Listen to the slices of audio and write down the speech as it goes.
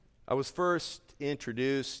I was first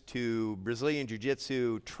introduced to Brazilian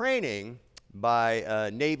Jiu-Jitsu training by a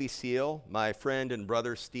Navy SEAL, my friend and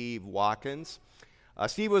brother Steve Watkins.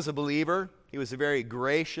 Steve was a believer. He was a very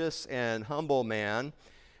gracious and humble man.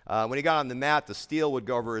 When he got on the mat, the steel would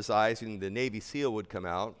go over his eyes and the Navy SEAL would come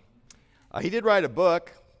out. He did write a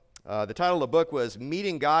book. The title of the book was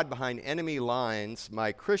Meeting God Behind Enemy Lines,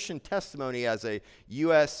 My Christian Testimony as a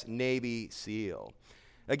U.S. Navy SEAL.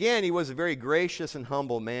 Again, he was a very gracious and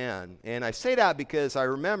humble man. And I say that because I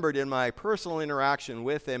remembered in my personal interaction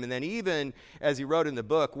with him, and then even as he wrote in the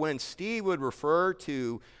book, when Steve would refer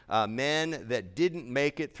to men that didn't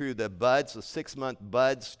make it through the BUDS, the 6-month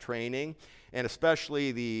BUDS training, and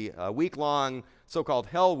especially the week-long so-called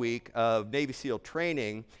Hell Week of Navy SEAL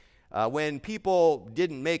training, when people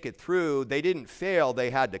didn't make it through, they didn't fail,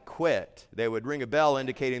 they had to quit. They would ring a bell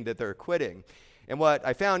indicating that they're quitting. And what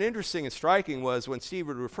I found interesting and striking was when Steve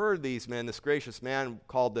would refer to these men, this gracious man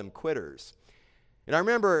called them quitters. And I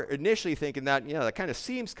remember initially thinking that, that kind of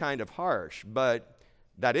seems kind of harsh, but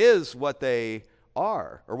that is what they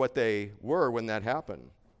are, or what they were when that happened.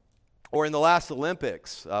 Or in the last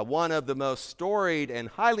Olympics, one of the most storied and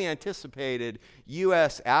highly anticipated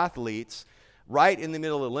U.S. athletes, right in the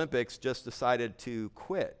middle of the Olympics, just decided to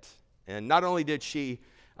quit. And not only did she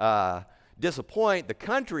disappoint the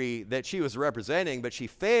country that she was representing, but she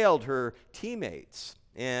failed her teammates.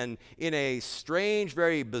 And in a strange,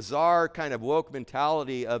 very bizarre kind of woke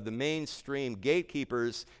mentality of the mainstream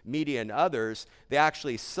gatekeepers, media, and others, they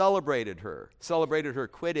actually celebrated her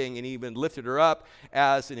quitting, and even lifted her up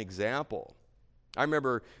as an example. I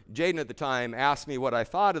remember Jaden at the time asked me what I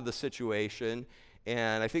thought of the situation,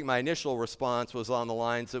 and I think my initial response was on the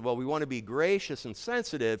lines of, well, we want to be gracious and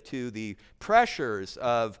sensitive to the pressures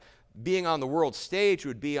of being on the world stage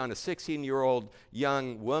would be on a 16-year-old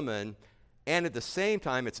young woman, and at the same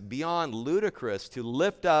time, it's beyond ludicrous to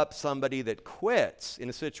lift up somebody that quits in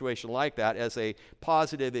a situation like that as a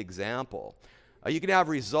positive example. You can have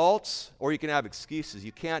results or you can have excuses.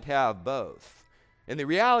 You can't have both. And the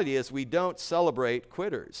reality is we don't celebrate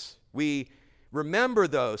quitters. We remember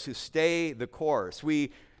those who stay the course.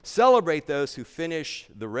 We celebrate those who finish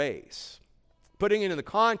the race. Putting it in the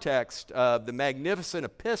context of the magnificent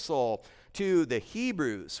epistle to the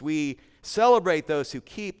Hebrews, we celebrate those who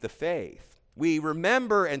keep the faith. We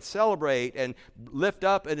remember and celebrate and lift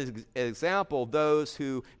up an example those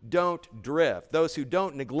who don't drift, those who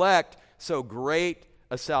don't neglect so great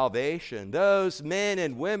a salvation, those men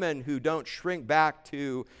and women who don't shrink back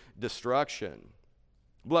to destruction.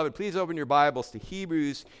 Beloved, please open your Bibles to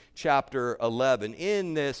Hebrews chapter 11.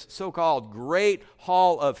 In this so-called Great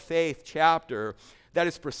Hall of Faith chapter, that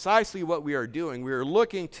is precisely what we are doing. We are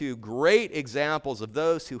looking to great examples of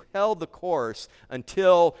those who held the course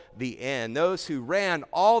until the end, those who ran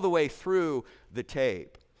all the way through the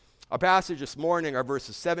tape. Our passage this morning are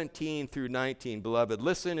verses 17 through 19. Beloved,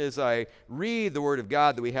 listen as I read the Word of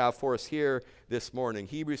God that we have for us here this morning.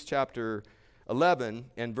 Hebrews chapter 11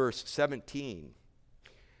 and verse 17.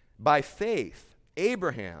 By faith,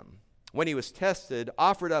 Abraham, when he was tested,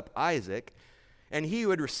 offered up Isaac, and he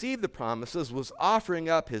who had received the promises was offering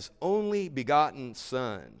up his only begotten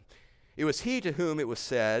son. It was he to whom it was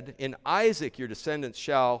said, "In Isaac your descendants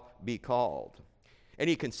shall be called." And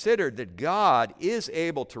he considered that God is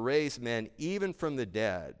able to raise men even from the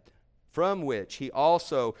dead, from which he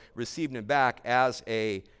also received him back as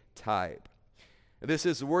a type. This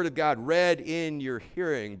is the word of God read in your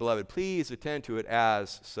hearing, beloved. Please attend to it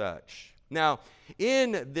as such. Now,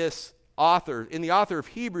 in the author of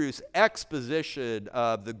Hebrews' exposition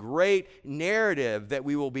of the great narrative that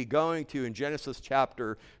we will be going to in Genesis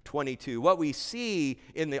chapter 22, what we see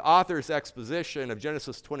in the author's exposition of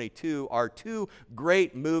Genesis 22 are two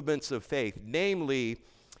great movements of faith, namely,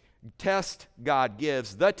 the test God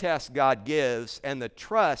gives, and the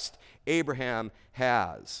trust Abraham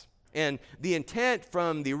has. And the intent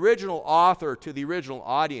from the original author to the original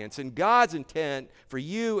audience, and God's intent for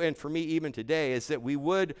you and for me even today, is that we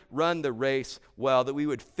would run the race well, that we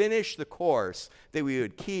would finish the course, that we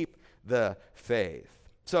would keep the faith.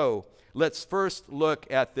 So let's first look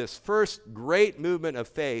at this first great movement of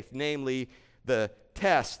faith, namely the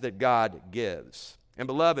test that God gives. And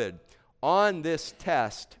beloved, on this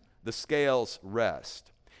test, the scales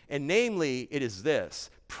rest. And namely, it is this: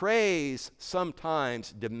 praise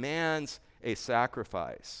sometimes demands a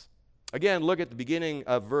sacrifice. Again, look at the beginning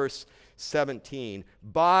of verse 17.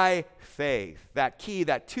 By faith, that key,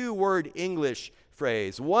 that two-word English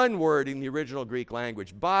phrase, one word in the original Greek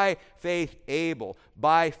language. By faith Abel,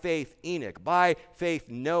 by faith Enoch, by faith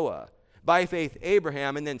Noah. by faith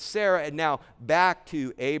Abraham, and then Sarah, and now back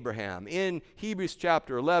to Abraham. In Hebrews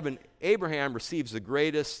chapter 11, Abraham receives the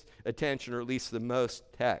greatest attention, or at least the most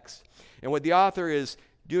text. And what the author is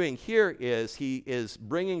doing here is he is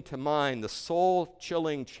bringing to mind the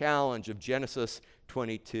soul-chilling challenge of Genesis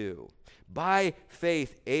 22. By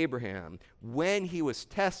faith Abraham, when he was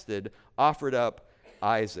tested, offered up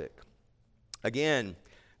Isaac. Again,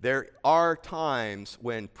 there are times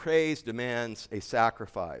when praise demands a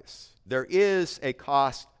sacrifice. There is a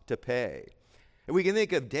cost to pay. And we can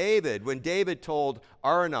think of David, when David told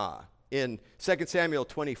Araunah in 2 Samuel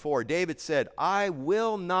 24, David said, I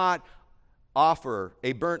will not offer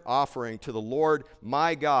a burnt offering to the Lord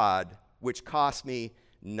my God, which cost me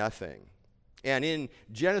nothing. And in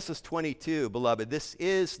Genesis 22, beloved, this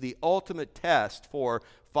is the ultimate test for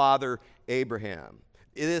Father Abraham.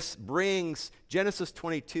 This brings Genesis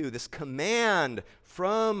 22, this command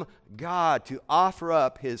from God to offer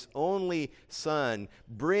up his only son,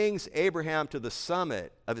 brings Abraham to the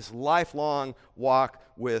summit of his lifelong walk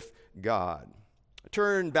with God.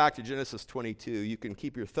 Turn back to Genesis 22. You can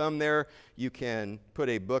keep your thumb there. You can put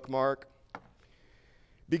a bookmark.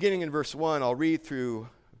 Beginning in verse 1, I'll read through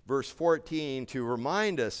verse 14 to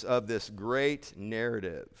remind us of this great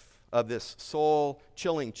narrative, of this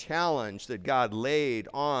soul-chilling challenge that God laid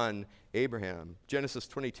on Abraham. Genesis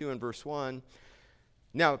 22 and verse 1.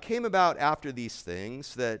 Now it came about after these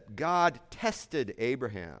things that God tested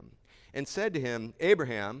Abraham and said to him,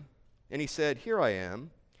 Abraham, and he said, Here I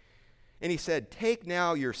am. And he said, Take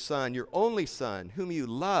now your son, your only son, whom you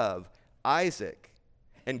love, Isaac,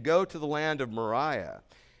 and go to the land of Moriah,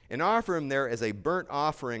 and offer him there as a burnt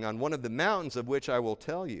offering on one of the mountains of which I will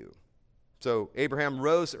tell you. So Abraham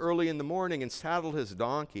rose early in the morning and saddled his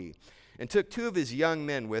donkey, and took 2 of his young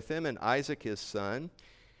men with him, and Isaac his son.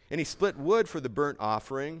 And he split wood for the burnt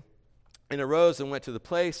offering, and arose and went to the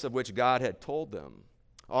place of which God had told them.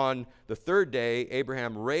 On the 3rd day,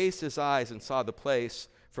 Abraham raised his eyes and saw the place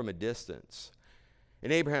from a distance.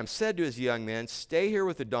 And Abraham said to his young men, Stay here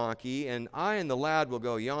with the donkey, and I and the lad will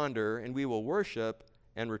go yonder, and we will worship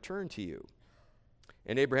and return to you.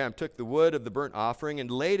 And Abraham took the wood of the burnt offering and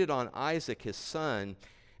laid it on Isaac his son,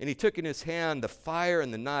 and he took in his hand the fire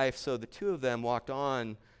and the knife, so the 2 of them walked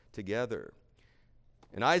on together.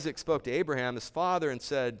 And Isaac spoke to Abraham his father and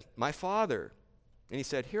said, My father. And he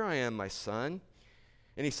said, Here I am, my son.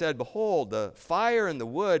 And he said, Behold, the fire and the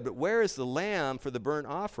wood, but where is the lamb for the burnt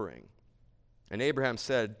offering? And Abraham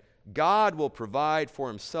said, God will provide for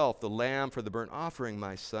himself the lamb for the burnt offering,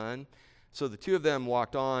 my son. So the 2 of them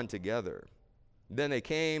walked on together. Then they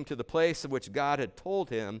came to the place of which God had told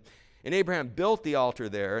him, and Abraham built the altar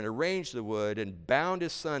there and arranged the wood and bound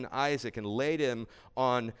his son Isaac and laid him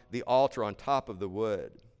on the altar on top of the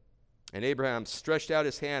wood. And Abraham stretched out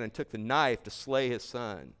his hand and took the knife to slay his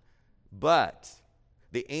son. But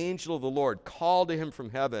the angel of the Lord called to him from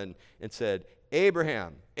heaven and said,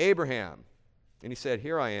 Abraham, Abraham. And he said,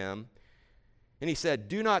 Here I am. And he said,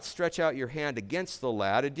 Do not stretch out your hand against the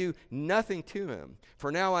lad, and do nothing to him.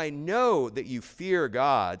 For now I know that you fear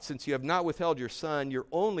God, since you have not withheld your son, your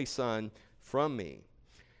only son, from me.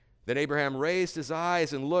 Then Abraham raised his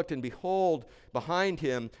eyes and looked, and behold, behind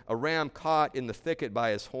him a ram caught in the thicket by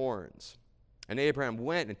his horns. And Abraham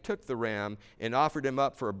went and took the ram and offered him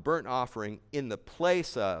up for a burnt offering in the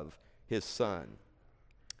place of his son.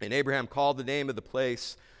 And Abraham called the name of the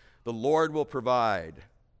place, The Lord will provide,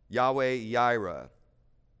 Yahweh Yireh.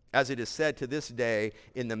 As it is said to this day,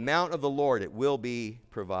 in the mount of the Lord it will be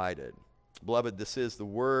provided. Beloved, this is the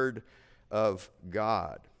word of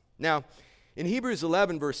God. Now, in Hebrews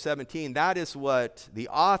 11, verse 17, that is what the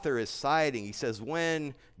author is citing. He says,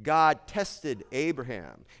 when God tested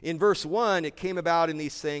Abraham. In verse 1, it came about in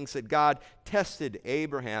these things that God tested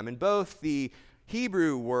Abraham. And both the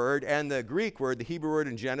Hebrew word and the Greek word, the Hebrew word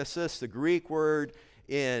in Genesis, the Greek word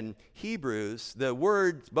in Hebrews,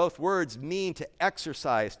 both words mean to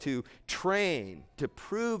exercise, to train, to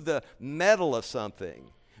prove the mettle of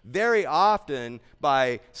something. Very often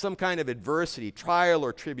by some kind of adversity, trial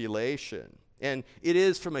or tribulation. And it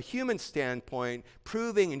is, from a human standpoint,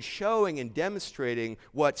 proving and showing and demonstrating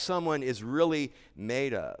what someone is really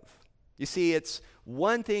made of. You see, it's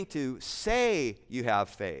one thing to say you have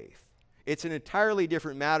faith. It's an entirely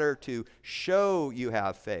different matter to show you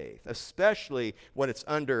have faith, especially when it's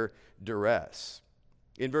under duress.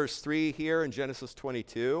 In verse 3 here in Genesis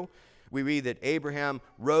 22, we read that Abraham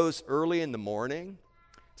rose early in the morning.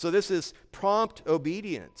 So this is prompt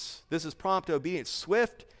obedience. This is prompt obedience,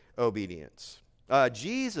 swift obedience.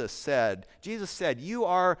 Jesus said, you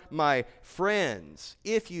are my friends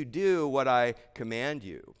if you do what I command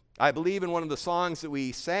you. I believe in one of the songs that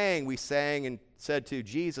we sang and said to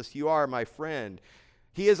Jesus, "You are my friend."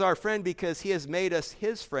 He is our friend because he has made us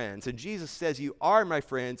his friends. And Jesus says, "You are my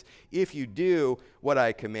friends if you do what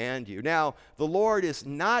I command you." Now, the Lord is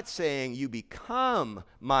not saying you become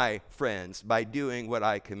my friends by doing what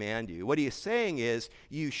I command you. What he is saying is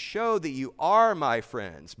you show that you are my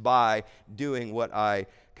friends by doing what I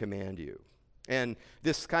command you. And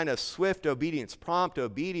this kind of swift obedience, prompt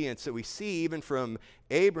obedience that we see even from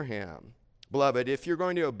Abraham. Beloved, if you're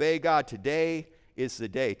going to obey God, today is the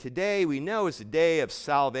day. Today we know is the day of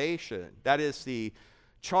salvation. That is the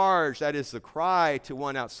charge, that is the cry to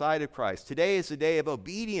one outside of Christ. Today is the day of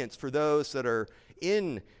obedience for those that are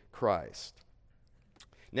in Christ.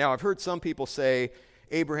 Now, I've heard some people say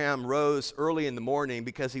Abraham rose early in the morning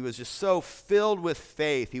because he was just so filled with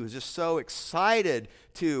faith. He was just so excited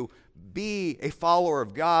to be a follower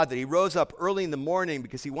of God that he rose up early in the morning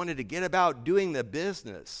because he wanted to get about doing the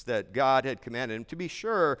business that God had commanded him. To be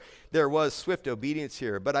sure, there was swift obedience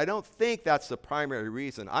here, but I don't think that's the primary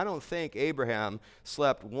reason. I don't think Abraham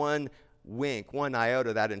slept one wink, one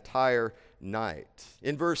iota that entire night.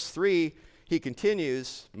 In verse 3, he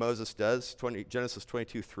continues, Moses does, Genesis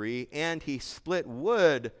 22:3, and he split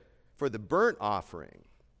wood for the burnt offering,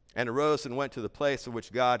 and arose and went to the place of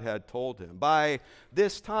which God had told him. By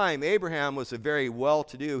this time, Abraham was a very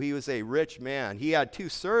well-to-do. He was a rich man. He had 2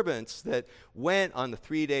 servants that went on the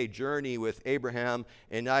 3-day journey with Abraham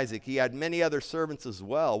and Isaac. He had many other servants as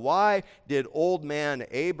well. Why did old man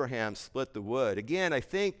Abraham split the wood? Again, I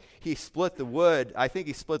think he split the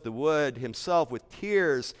wood himself with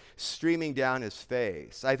tears streaming down his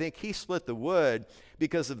face. I think he split the wood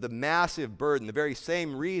because of the massive burden. The very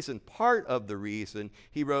same reason, part of the reason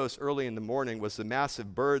he rose early in the morning was the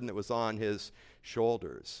massive burden that was on his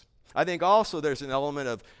shoulders. I think also there's an element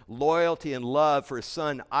of loyalty and love for his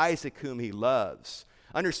son Isaac, whom he loves.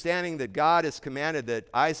 Understanding that God has commanded that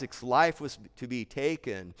Isaac's life was to be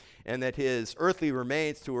taken and that his earthly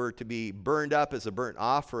remains were to be burned up as a burnt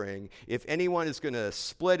offering. If anyone is going to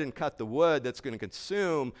split and cut the wood that's going to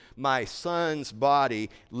consume my son's body,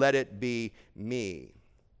 let it be me.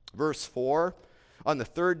 Verse 4, on the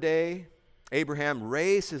 3rd day, Abraham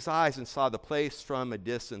raised his eyes and saw the place from a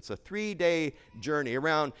distance, a 3-day journey,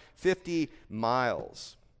 around 50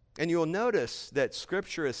 miles. And you'll notice that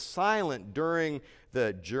Scripture is silent during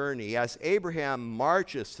the journey as Abraham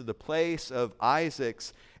marches to the place of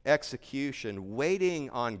Isaac's execution, waiting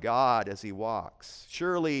on God as he walks,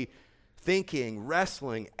 surely thinking,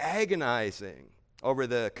 wrestling, agonizing over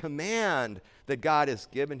the command that God has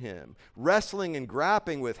given him, wrestling and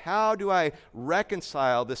grappling with how do I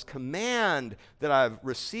reconcile this command that I've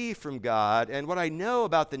received from God and what I know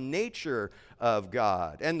about the nature of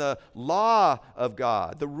God and the law of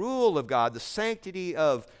God, the rule of God, the sanctity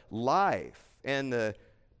of life, and the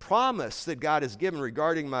promise that God has given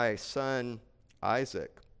regarding my son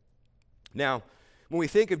Isaac. Now, when we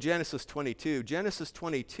think of Genesis 22,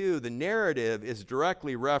 the narrative is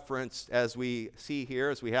directly referenced, as we see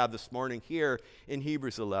here, as we have this morning here in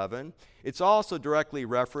Hebrews 11. It's also directly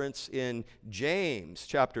referenced in James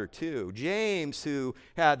chapter 2. James, who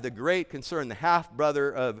had the great concern, the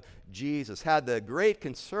half-brother of Jesus, had the great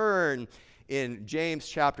concern in James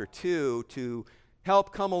chapter 2 to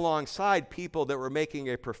help come alongside people that were making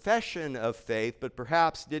a profession of faith, but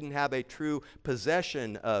perhaps didn't have a true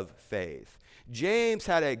possession of faith. James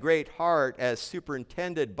had a great heart as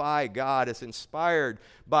superintended by God, as inspired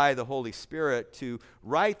by the Holy Spirit to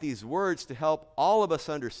write these words to help all of us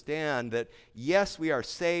understand that, yes, we are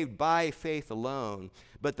saved by faith alone,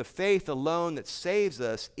 but the faith alone that saves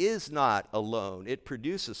us is not alone. It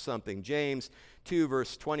produces something. James 2,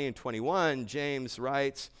 verse 20 and 21, James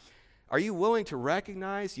writes, "Are you willing to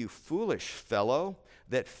recognize, you foolish fellow,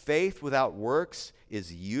 that faith without works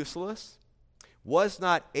is useless? Was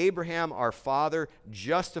not Abraham our father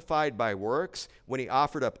justified by works when he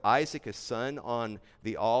offered up Isaac his son on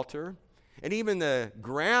the altar?" And even the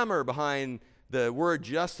grammar behind the word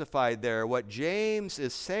justified there, what James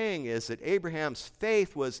is saying is that Abraham's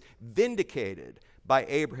faith was vindicated by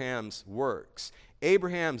Abraham's works.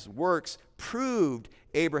 Abraham's works proved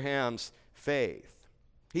Abraham's faith.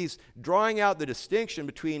 He's drawing out the distinction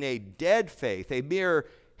between a dead faith, a mere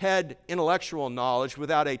head intellectual knowledge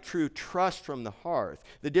without a true trust from the heart,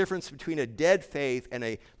 the difference between a dead faith and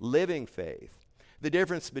a living faith, the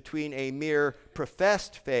difference between a mere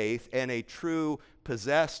professed faith and a true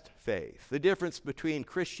possessed faith, the difference between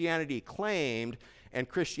Christianity claimed and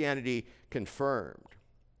Christianity confirmed.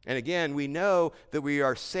 And again, we know that we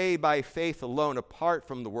are saved by faith alone apart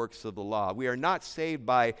from the works of the law. We are not saved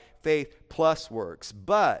by faith plus works,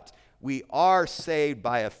 but we are saved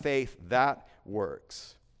by a faith that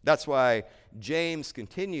works. That's why James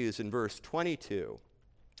continues in verse 22.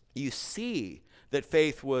 You see that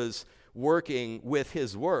faith was working with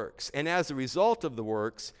his works, and as a result of the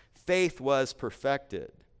works, faith was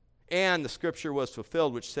perfected. And the scripture was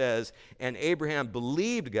fulfilled, which says, and Abraham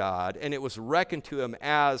believed God, and it was reckoned to him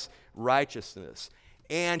as righteousness.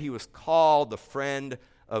 And he was called the friend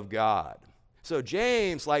of God. So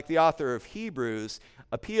James, like the author of Hebrews,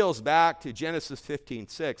 appeals back to Genesis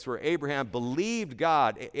 15:6, where Abraham believed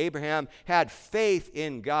God. Abraham had faith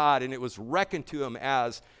in God, and it was reckoned to him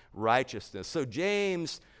as righteousness. So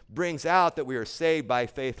James brings out that we are saved by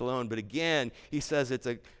faith alone, but again, he says it's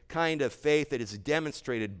a kind of faith that is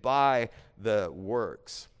demonstrated by the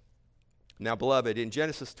works. Now, beloved, in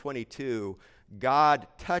Genesis 22, God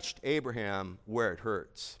touched Abraham where it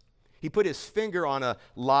hurts. He put his finger on a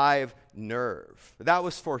live nerve. That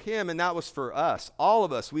was for him and that was for us. All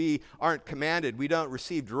of us, we aren't commanded. We don't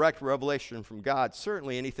receive direct revelation from God,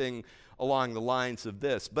 certainly anything along the lines of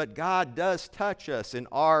this. But God does touch us in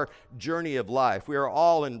our journey of life. We are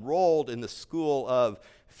all enrolled in the school of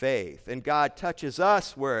faith, and God touches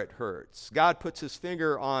us where it hurts. God puts his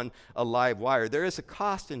finger on a live wire. There is a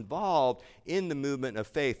cost involved in the movement of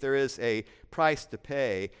faith. There is a price to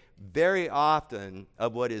pay, very often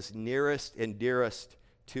of what is nearest and dearest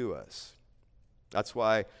to us. That's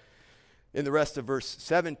why in the rest of verse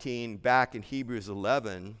 17, back in Hebrews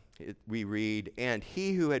 11, we read, and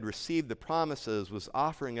he who had received the promises was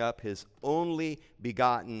offering up his only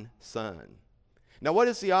begotten son. Now, what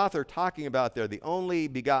is the author talking about there, the only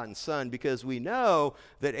begotten son? Because we know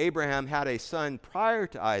that Abraham had a son prior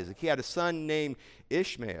to Isaac. He had a son named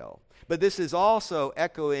Ishmael. But this is also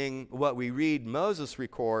echoing what we read Moses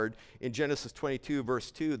record in Genesis 22,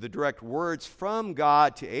 verse 2, the direct words from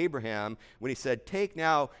God to Abraham when he said, take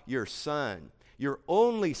now your son, your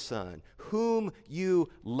only son, whom you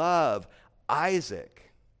love,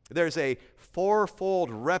 Isaac. There's a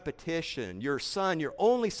fourfold repetition. Your son, your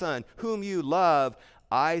only son, whom you love,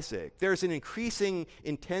 Isaac. There's an increasing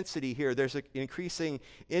intensity here. There's an increasing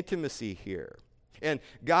intimacy here. And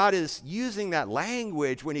God is using that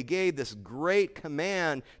language when he gave this great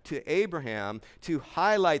command to Abraham to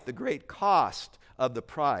highlight the great cost of the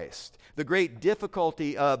price, the great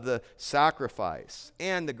difficulty of the sacrifice,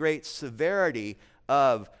 and the great severity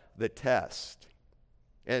of the test.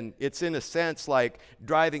 And it's in a sense like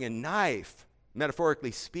driving a knife,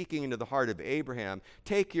 metaphorically speaking, into the heart of Abraham.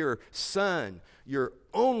 Take your son, your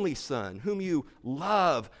only son, whom you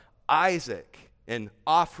love, Isaac, and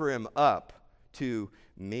offer him up to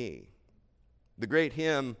me. The great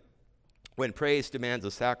hymn, When Praise Demands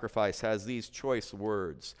a Sacrifice, has these choice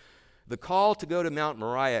words. The call to go to Mount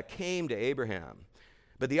Moriah came to Abraham,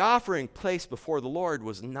 but the offering placed before the Lord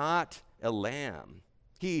was not a lamb.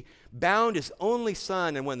 He bound his only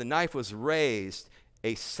son, and when the knife was raised,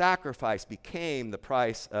 a sacrifice became the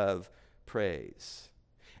price of praise.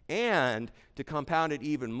 And to compound it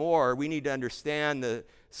even more, we need to understand the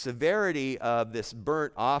severity of this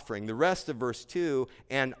burnt offering. The rest of verse 2,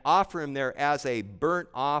 and offer him there as a burnt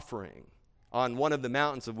offering on one of the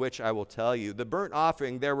mountains of which I will tell you. The burnt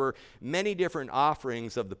offering, there were many different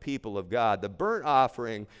offerings of the people of God. The burnt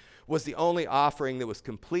offering was the only offering that was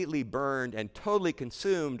completely burned and totally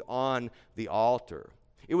consumed on the altar.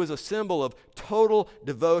 It was a symbol of total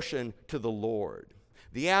devotion to the Lord.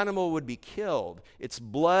 The animal would be killed, its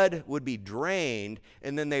blood would be drained,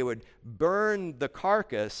 and then they would burn the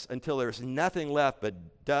carcass until there's nothing left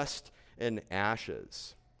but dust and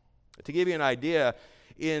ashes. To give you an idea,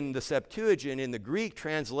 in the Septuagint, in the Greek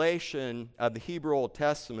translation of the Hebrew Old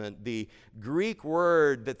Testament, the Greek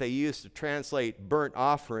word that they use to translate burnt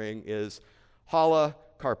offering is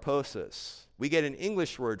holokarposis. We get an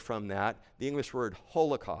English word from that, the English word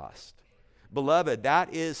holocaust. Beloved,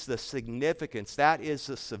 that is the significance, that is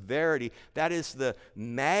the severity, that is the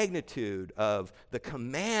magnitude of the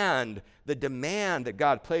command, the demand that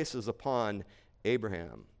God places upon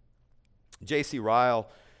Abraham. J.C. Ryle,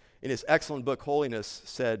 in his excellent book, Holiness,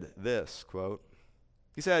 said this, quote,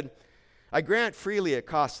 he said, I grant freely it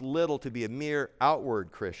costs little to be a mere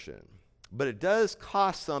outward Christian, but it does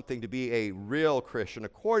cost something to be a real Christian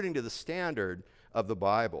according to the standard of the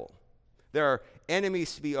Bible. There are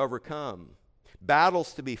enemies to be overcome,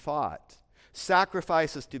 battles to be fought,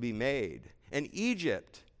 sacrifices to be made, an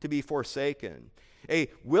Egypt to be forsaken, a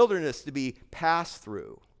wilderness to be passed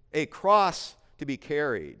through, a cross to be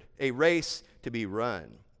carried, a race to be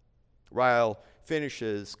run. Ryle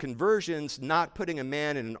finishes, conversion's not putting a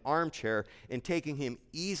man in an armchair and taking him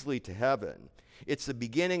easily to heaven. It's the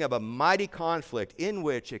beginning of a mighty conflict in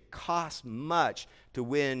which it costs much to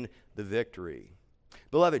win the victory.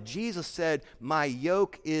 Beloved, Jesus said, my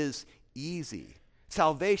yoke is easy.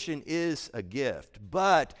 Salvation is a gift,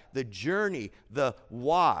 but the journey, the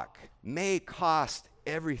walk, may cost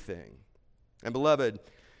everything. And beloved,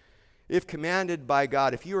 if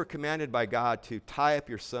you were commanded by God to tie up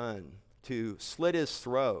your son, to slit his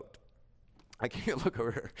throat, I can't look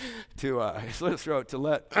over here, to slit his throat, to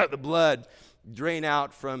let the blood drain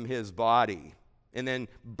out from his body, and then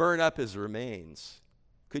burn up his remains,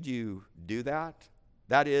 could you do that?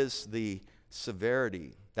 That is the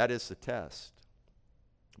severity. That is the test.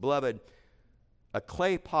 Beloved, a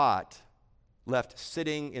clay pot left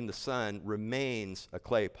sitting in the sun remains a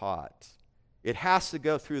clay pot. It has to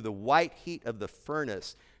go through the white heat of the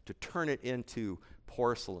furnace to turn it into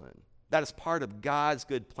porcelain. That is part of God's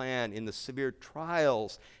good plan in the severe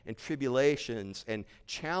trials and tribulations and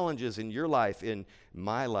challenges in your life, in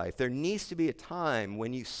my life. There needs to be a time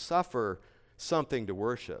when you suffer something to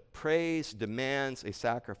worship. Praise demands a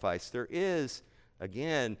sacrifice. There is,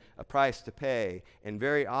 again, a price to pay, and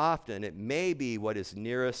very often it may be what is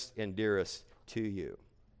nearest and dearest to you.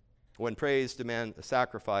 When praise demands a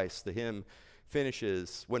sacrifice, the hymn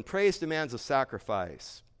finishes, when praise demands a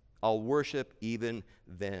sacrifice, I'll worship even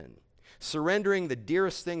then, surrendering the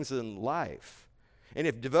dearest things in life. And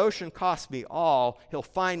if devotion costs me all, he'll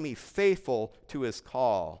find me faithful to his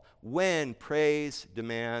call when praise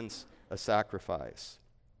demands a sacrifice.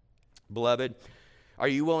 Beloved, are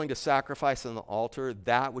you willing to sacrifice on the altar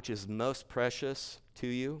that which is most precious to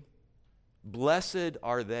you? Blessed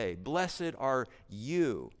are they, blessed are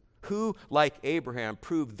you, who, like Abraham,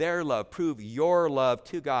 prove your love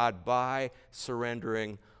to God by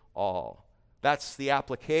surrendering all. That's the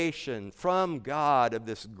application from God of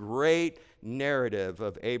this great narrative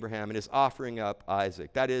of Abraham and his offering up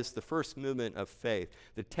Isaac. That is the first movement of faith,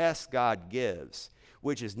 the test God gives,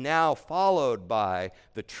 which is now followed by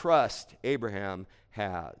the trust Abraham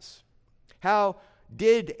has. How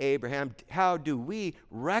do we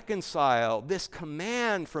reconcile this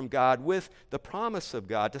command from God with the promise of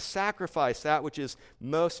God to sacrifice that which is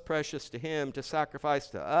most precious to him, to sacrifice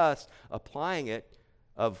to us, applying it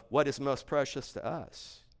of what is most precious to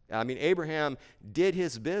us? I mean, Abraham did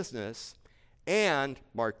his business, and,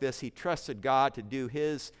 mark this, he trusted God to do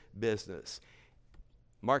his business.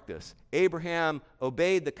 Mark this, Abraham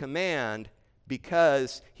obeyed the command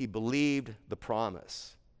because he believed the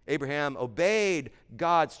promise. Abraham obeyed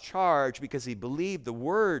God's charge because he believed the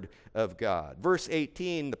word of God. Verse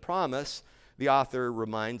 18, the promise, the author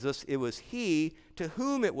reminds us, it was he to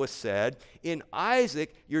whom it was said, in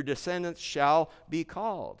Isaac your descendants shall be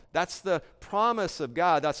called. That's the promise of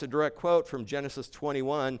God. That's a direct quote from Genesis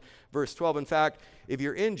 21, verse 12. In fact, if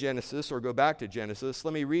you're in Genesis or go back to Genesis,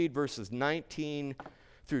 let me read verses 19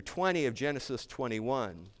 through 20 of Genesis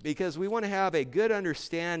 21, because we want to have a good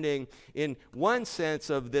understanding in one sense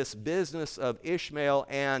of this business of Ishmael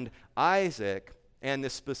and Isaac and the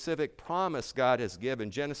specific promise God has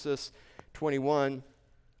given. Genesis 21,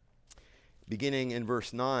 beginning in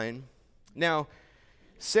verse 9. Now,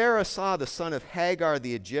 Sarah saw the son of Hagar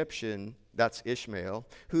the Egyptian, that's Ishmael,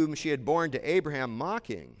 whom she had borne to Abraham,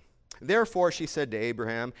 mocking. Therefore she said to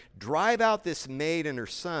Abraham, drive out this maid and her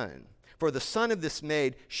son, for the son of this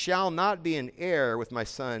maid shall not be an heir with my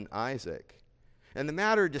son Isaac. And the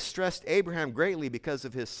matter distressed Abraham greatly because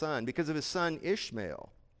of his son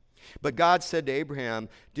Ishmael. But God said to Abraham,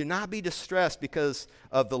 do not be distressed because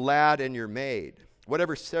of the lad and your maid.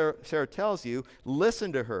 Whatever Sarah tells you,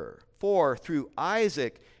 listen to her. For through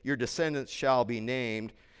Isaac your descendants shall be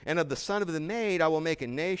named, and of the son of the maid I will make a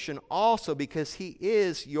nation also, because he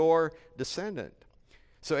is your descendant.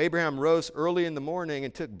 So Abraham rose early in the morning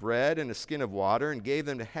and took bread and a skin of water and gave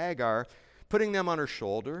them to Hagar, putting them on her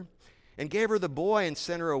shoulder, and gave her the boy and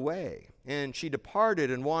sent her away. And she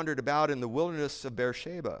departed and wandered about in the wilderness of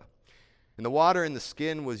Beersheba. And the water in the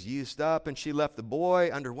skin was used up, and she left the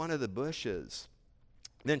boy under one of the bushes.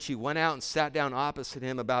 Then she went out and sat down opposite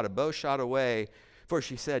him about a bow shot away, for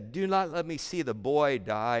she said, do not let me see the boy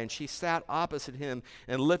die. And she sat opposite him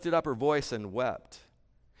and lifted up her voice and wept.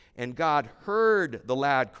 And God heard the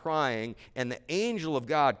lad crying, and the angel of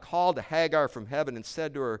God called to Hagar from heaven and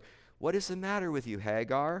said to her, what is the matter with you,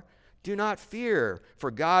 Hagar? Do not fear,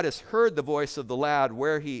 for God has heard the voice of the lad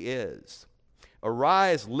where he is.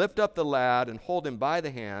 Arise, lift up the lad, and hold him by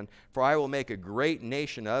the hand, for I will make a great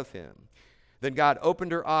nation of him. Then God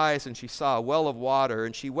opened her eyes, and she saw a well of water,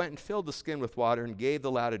 and she went and filled the skin with water and gave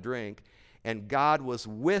the lad a drink. And God was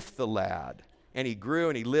with the lad, and he grew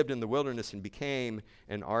and he lived in the wilderness and became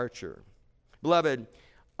an archer. Beloved,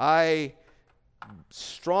 I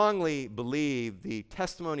strongly believe the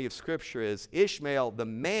testimony of Scripture is Ishmael, the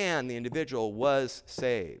man, the individual, was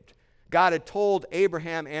saved. God had told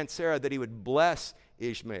Abraham and Sarah that he would bless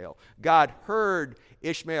Ishmael. God heard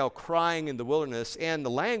Ishmael crying in the wilderness, and the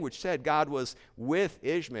language said God was with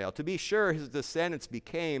Ishmael. To be sure, his descendants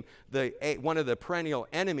became one of the perennial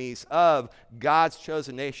enemies of God's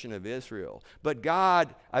chosen nation of Israel. But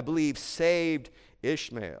God, I believe, saved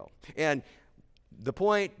Ishmael. And the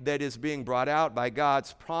point that is being brought out by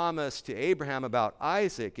God's promise to Abraham about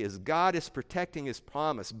Isaac is God is protecting his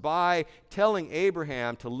promise by telling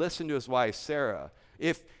Abraham to listen to his wife Sarah.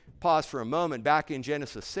 Pause for a moment, back in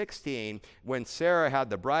Genesis 16, when Sarah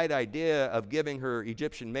had the bright idea of giving her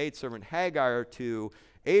Egyptian maidservant Hagar to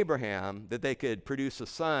Abraham that they could produce a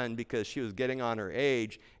son because she was getting on her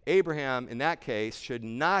age, Abraham, in that case, should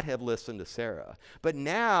not have listened to Sarah. But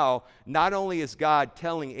now, not only is God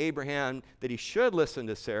telling Abraham that he should listen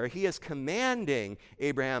to Sarah, he is commanding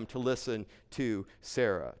Abraham to listen to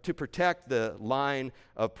Sarah, to protect the line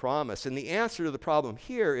of promise. And the answer to the problem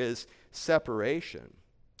here is separation.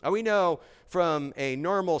 Now, we know from a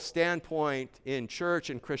normal standpoint in church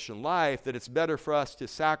and Christian life that it's better for us to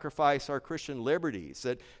sacrifice our Christian liberties,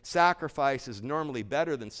 that sacrifice is normally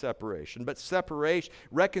better than separation. But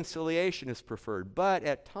reconciliation is preferred. But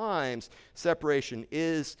at times, separation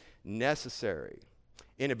is necessary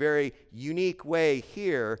in a very unique way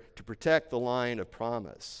here to protect the line of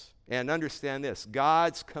promise. And understand this,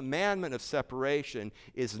 God's commandment of separation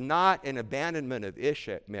is not an abandonment of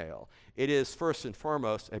Ishmael. It is first and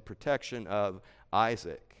foremost a protection of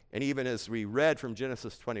Isaac. And even as we read from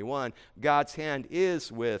Genesis 21, God's hand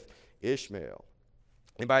is with Ishmael.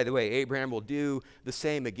 And by the way, Abraham will do the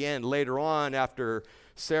same again later on after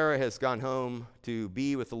Sarah has gone home to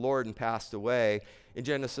be with the Lord and passed away. In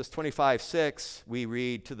Genesis 25:6, we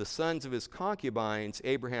read, "To the sons of his concubines,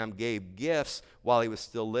 Abraham gave gifts while he was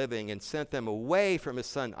still living and sent them away from his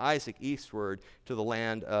son Isaac eastward to the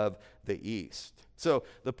land of the east." So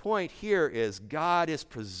the point here is God is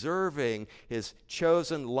preserving his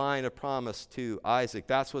chosen line of promise to Isaac.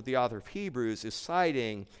 That's what the author of Hebrews is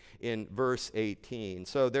citing in verse 18.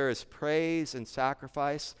 So there is praise and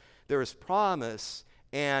sacrifice, there is promise,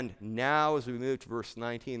 and now as we move to verse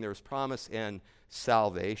 19, there is promise and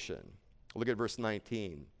salvation. Look at verse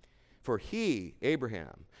 19. "For he,"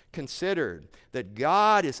 Abraham, "considered that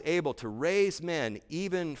God is able to raise men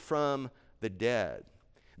even from the dead."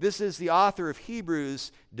 This is the author of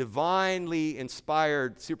Hebrews, divinely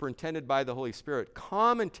inspired, superintended by the Holy Spirit,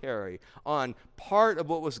 commentary on part of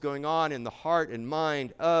what was going on in the heart and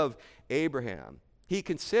mind of Abraham. He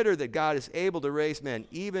considered that God is able to raise men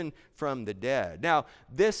even from the dead. Now,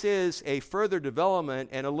 this is a further development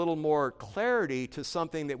and a little more clarity to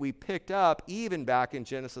something that we picked up even back in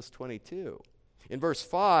Genesis 22. In verse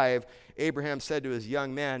 5, Abraham said to his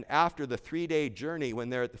young men, after the 3-day journey when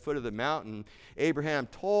they're at the foot of the mountain, Abraham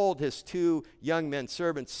told his 2 young men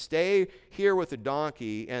servants, "Stay here with the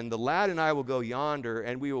donkey, and the lad and I will go yonder,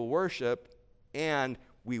 and we will worship, and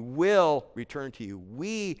we will return to you."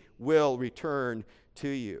 We will return to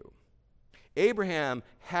you. Abraham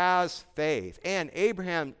has faith, and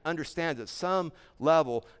Abraham understands at some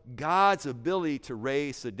level God's ability to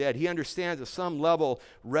raise the dead. He understands at some level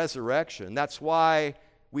resurrection. That's why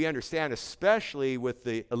we understand, especially with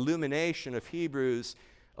the illumination of Hebrews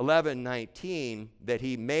 11:19, that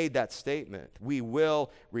he made that statement, "We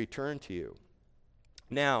will return to you."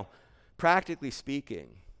 Now, practically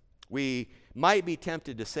speaking, we might be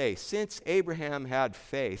tempted to say, since Abraham had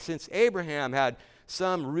faith, since Abraham had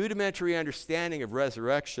some rudimentary understanding of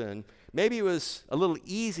resurrection, maybe it was a little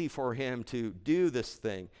easy for him to do this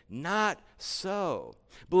thing. Not so.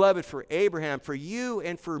 Beloved, for Abraham, for you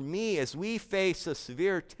and for me, as we face the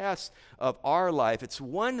severe test of our life, it's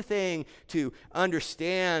one thing to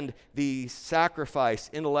understand the sacrifice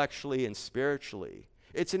intellectually and spiritually.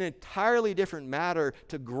 It's an entirely different matter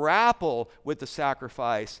to grapple with the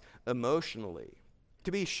sacrifice emotionally.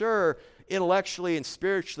 To be sure, intellectually and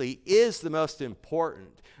spiritually is the most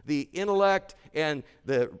important. The intellect and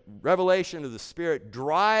the revelation of the Spirit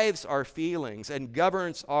drives our feelings and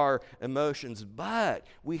governs our emotions, but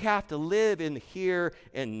we have to live in the here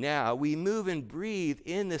and now. We move and breathe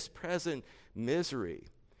in this present misery.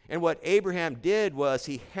 And what Abraham did was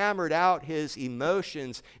he hammered out his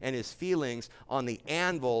emotions and his feelings on the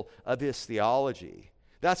anvil of his theology.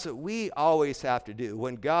 That's what we always have to do.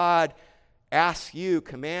 When God asks you,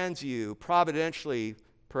 commands you, providentially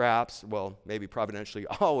perhaps, well, maybe providentially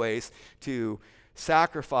always, to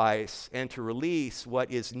sacrifice and to release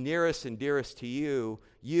what is nearest and dearest to you,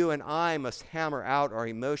 you and I must hammer out our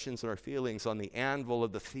emotions and our feelings on the anvil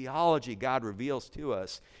of the theology God reveals to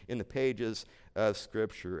us in the pages of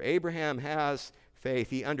Scripture. Abraham has faith.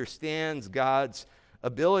 He understands God's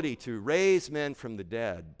ability to raise men from the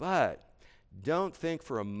dead. But don't think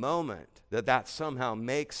for a moment that that somehow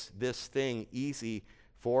makes this thing easy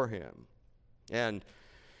for him. And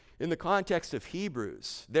in the context of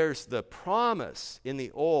Hebrews, there's the promise in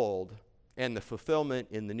the Old and the fulfillment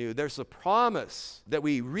in the New. There's the promise that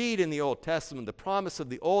we read in the Old Testament, the promise of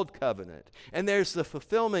the Old Covenant. And there's the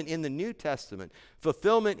fulfillment in the New Testament,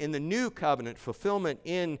 fulfillment in the New Covenant, fulfillment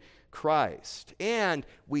in Christ. And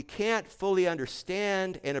we can't fully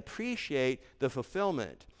understand and appreciate the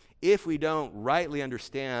fulfillment if we don't rightly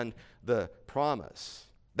understand the promise.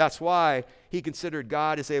 That's why he considered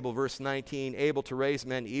God is able, verse 19, able to raise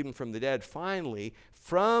men even from the dead, finally,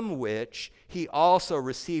 from which he also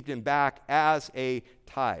received him back as a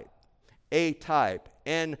type,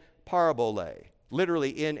 en parabole, literally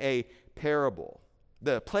in a parable.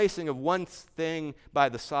 The placing of one thing by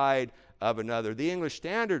the side of another. The English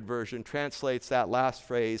Standard Version translates that last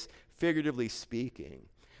phrase, figuratively speaking.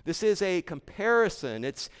 This is a comparison,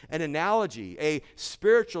 it's an analogy, a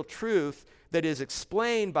spiritual truth that is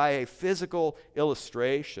explained by a physical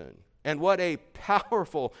illustration. And what a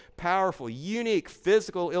powerful, unique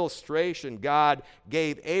physical illustration God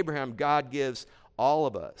gave Abraham, God gives all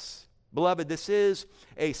of us. Beloved, this is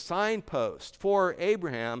a signpost for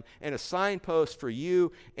Abraham and a signpost for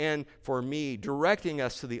you and for me, directing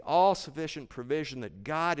us to the all-sufficient provision that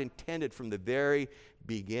God intended from the very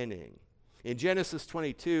beginning. In Genesis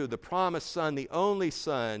 22, the promised son, the only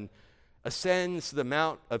son, ascends the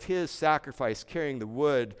mount of his sacrifice, carrying the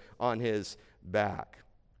wood on his back.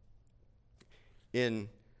 In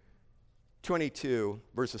 22,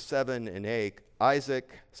 verses 7 and 8,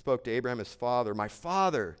 Isaac spoke to Abraham his father, "My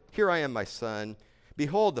father, here I am, my son.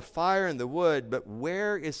 Behold, the fire and the wood, but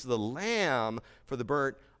where is the lamb for the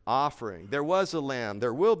burnt offering?" There was a lamb.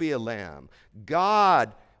 There will be a lamb.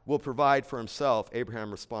 God will provide for himself, Abraham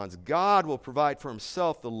responds. God will provide for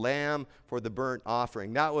himself the lamb for the burnt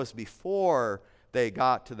offering. That was before they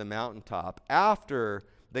got to the mountaintop. After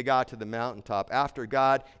they got to the mountaintop, after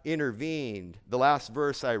God intervened, the last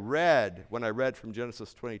verse I read when I read from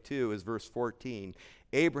Genesis 22 is verse 14.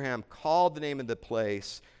 Abraham called the name of the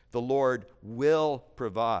place, "The Lord will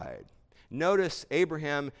provide." Notice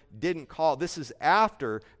Abraham didn't call. This is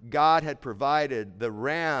after God had provided the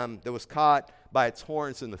ram that was caught by its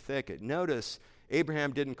horns in the thicket. Notice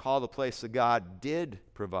Abraham didn't call the place that God did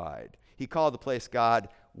provide. He called the place God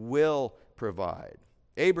will provide.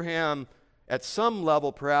 Abraham, at some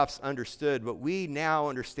level, perhaps understood what we now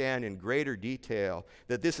understand in greater detail,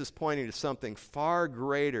 that this is pointing to something far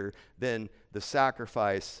greater than the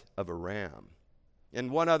sacrifice of a ram. And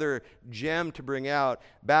one other gem to bring out,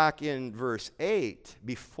 back in verse 8,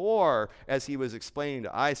 before, as he was explaining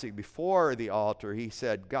to Isaac, before the altar, he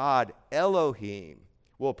said, God, Elohim,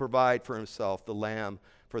 will provide for himself the lamb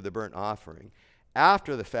for the burnt offering.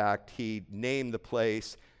 After the fact, he named the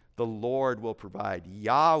place, the Lord will provide.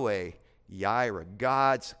 Yahweh, Yireh,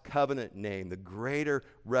 God's covenant name, the greater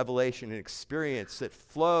revelation and experience that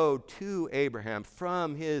flowed to Abraham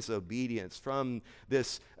from his obedience, from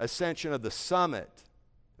this ascension of the summit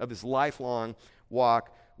of his lifelong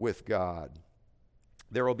walk with God.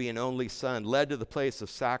 There will be an only son led to the place of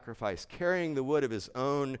sacrifice, carrying the wood of his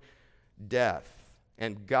own death.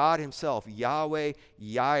 And God himself, Yahweh,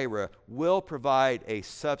 Yireh, will provide a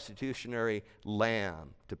substitutionary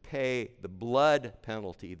lamb to pay the blood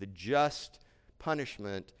penalty, the just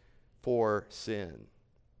punishment for sin.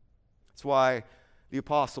 That's why the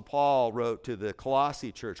Apostle Paul wrote to the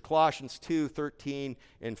Colossae church, Colossians 2:13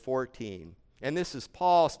 and 14. And this is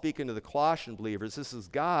Paul speaking to the Colossian believers. This is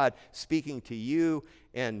God speaking to you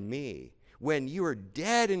and me. When you were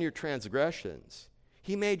dead in your transgressions,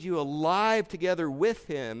 he made you alive together with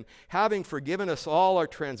him, having forgiven us all our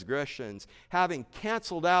transgressions, having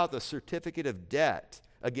canceled out the certificate of debt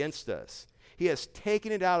against us. He has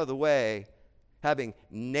taken it out of the way, having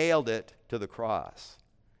nailed it to the cross.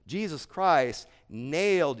 Jesus Christ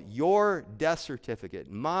nailed your death certificate,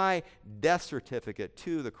 my death certificate,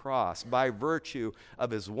 to the cross by virtue of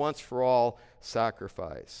his once-for-all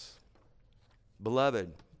sacrifice.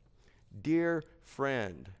 Beloved, dear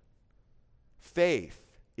friend, faith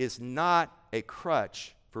is not a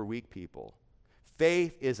crutch for weak people.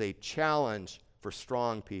 Faith is a challenge for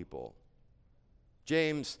strong people.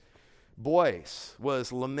 James Boyce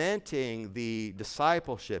was lamenting the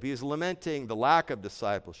discipleship. He was lamenting the lack of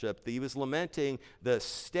discipleship. He was lamenting the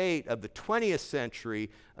state of the 20th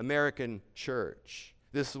century American church.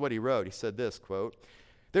 This is what he wrote. He said this, quote,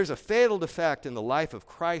 "There's a fatal defect in the life of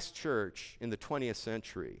Christ's church in the 20th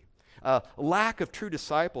century. A lack of true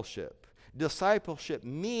discipleship. Discipleship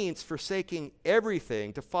means forsaking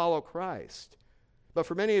everything to follow Christ. But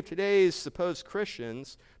for many of today's supposed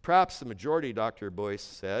Christians, perhaps the majority, Dr. Boyce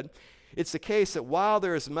said, It's the case that while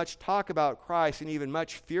there is much talk about Christ and even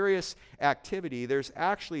much furious activity, there's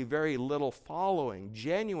actually very little following,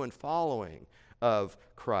 genuine following of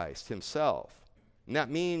Christ himself. And that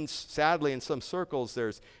means, sadly, in some circles,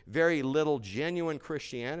 there's very little genuine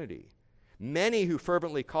Christianity. Many who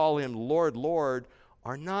fervently call him Lord, Lord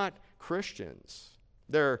are not Christians.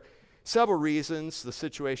 There are several reasons the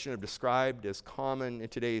situation I've described is common in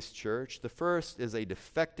today's church. The first is a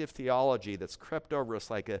defective theology that's crept over us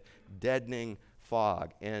like a deadening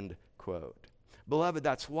fog, end quote. Beloved,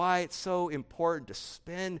 that's why it's so important to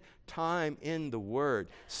spend time in the Word.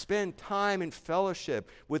 Spend time in fellowship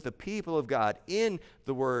with the people of God, in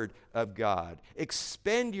the Word of God.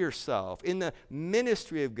 Expend yourself in the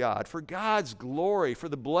ministry of God for God's glory, for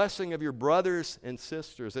the blessing of your brothers and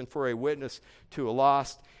sisters, and for a witness to a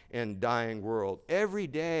lost and dying world. Every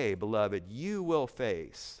day, beloved, you will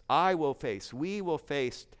face, I will face, we will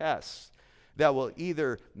face tests that will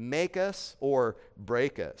either make us or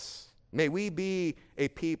break us. May we be a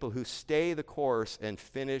people who stay the course and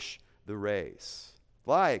finish the race.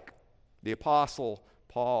 Like the Apostle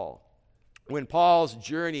Paul. When Paul's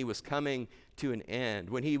journey was coming to an end,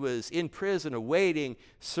 when he was in prison awaiting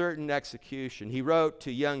certain execution, he wrote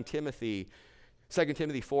to young Timothy, 2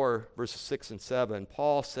 Timothy 4, verses 6 and 7,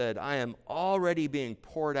 Paul said, I am already being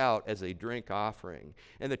poured out as a drink offering,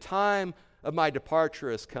 and the time of my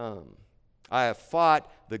departure has come. I have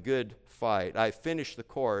fought the good fight. I have finished the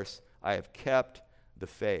course. I have kept the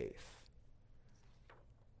faith.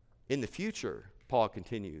 In the future, Paul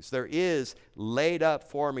continues, there is laid up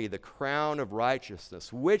for me the crown of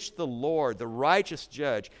righteousness, which the Lord, the righteous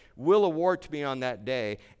judge, will award to me on that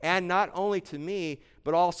day, and not only to me,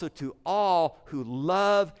 but also to all who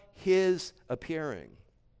love his appearing.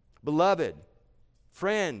 Beloved,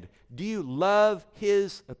 friend, do you love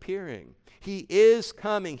his appearing? He is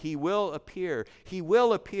coming. He will appear. He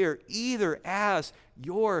will appear either as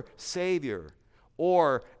your Savior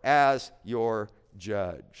or as your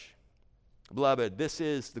judge. Beloved, this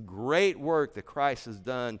is the great work that Christ has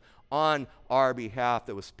done on our behalf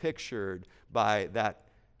that was pictured by that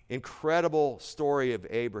incredible story of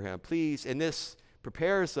Abraham. Please, and this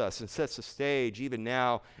prepares us and sets the stage even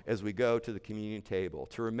now as we go to the communion table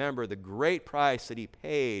to remember the great price that he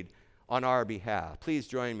paid on our behalf. Please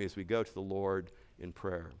join me as we go to the Lord in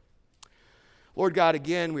prayer. Lord God,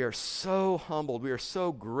 again, we are so humbled. We are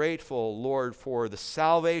so grateful, Lord, for the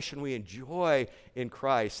salvation we enjoy in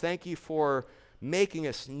Christ. Thank you for making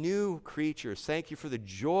us new creatures. Thank you for the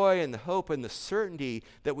joy and the hope and the certainty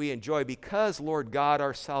that we enjoy because, Lord God,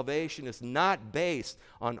 our salvation is not based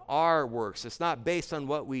on our works. It's not based on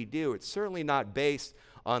what we do. It's certainly not based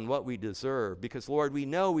on what we deserve because, Lord, we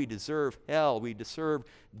know we deserve hell. We deserve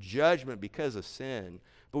judgment because of sin.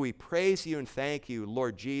 But we praise you and thank you,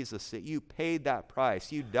 Lord Jesus, that you paid that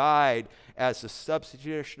price. You died as a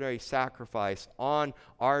substitutionary sacrifice on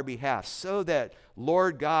our behalf so that,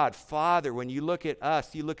 Lord God, Father, when you look at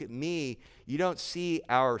us, you look at me, you don't see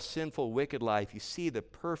our sinful, wicked life. You see the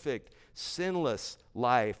perfect, sinless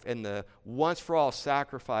life and the once-for-all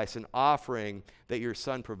sacrifice and offering that your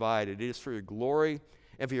Son provided. It is for your glory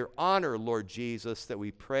and for your honor, Lord Jesus, that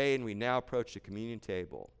we pray and we now approach the communion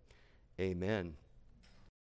table. Amen.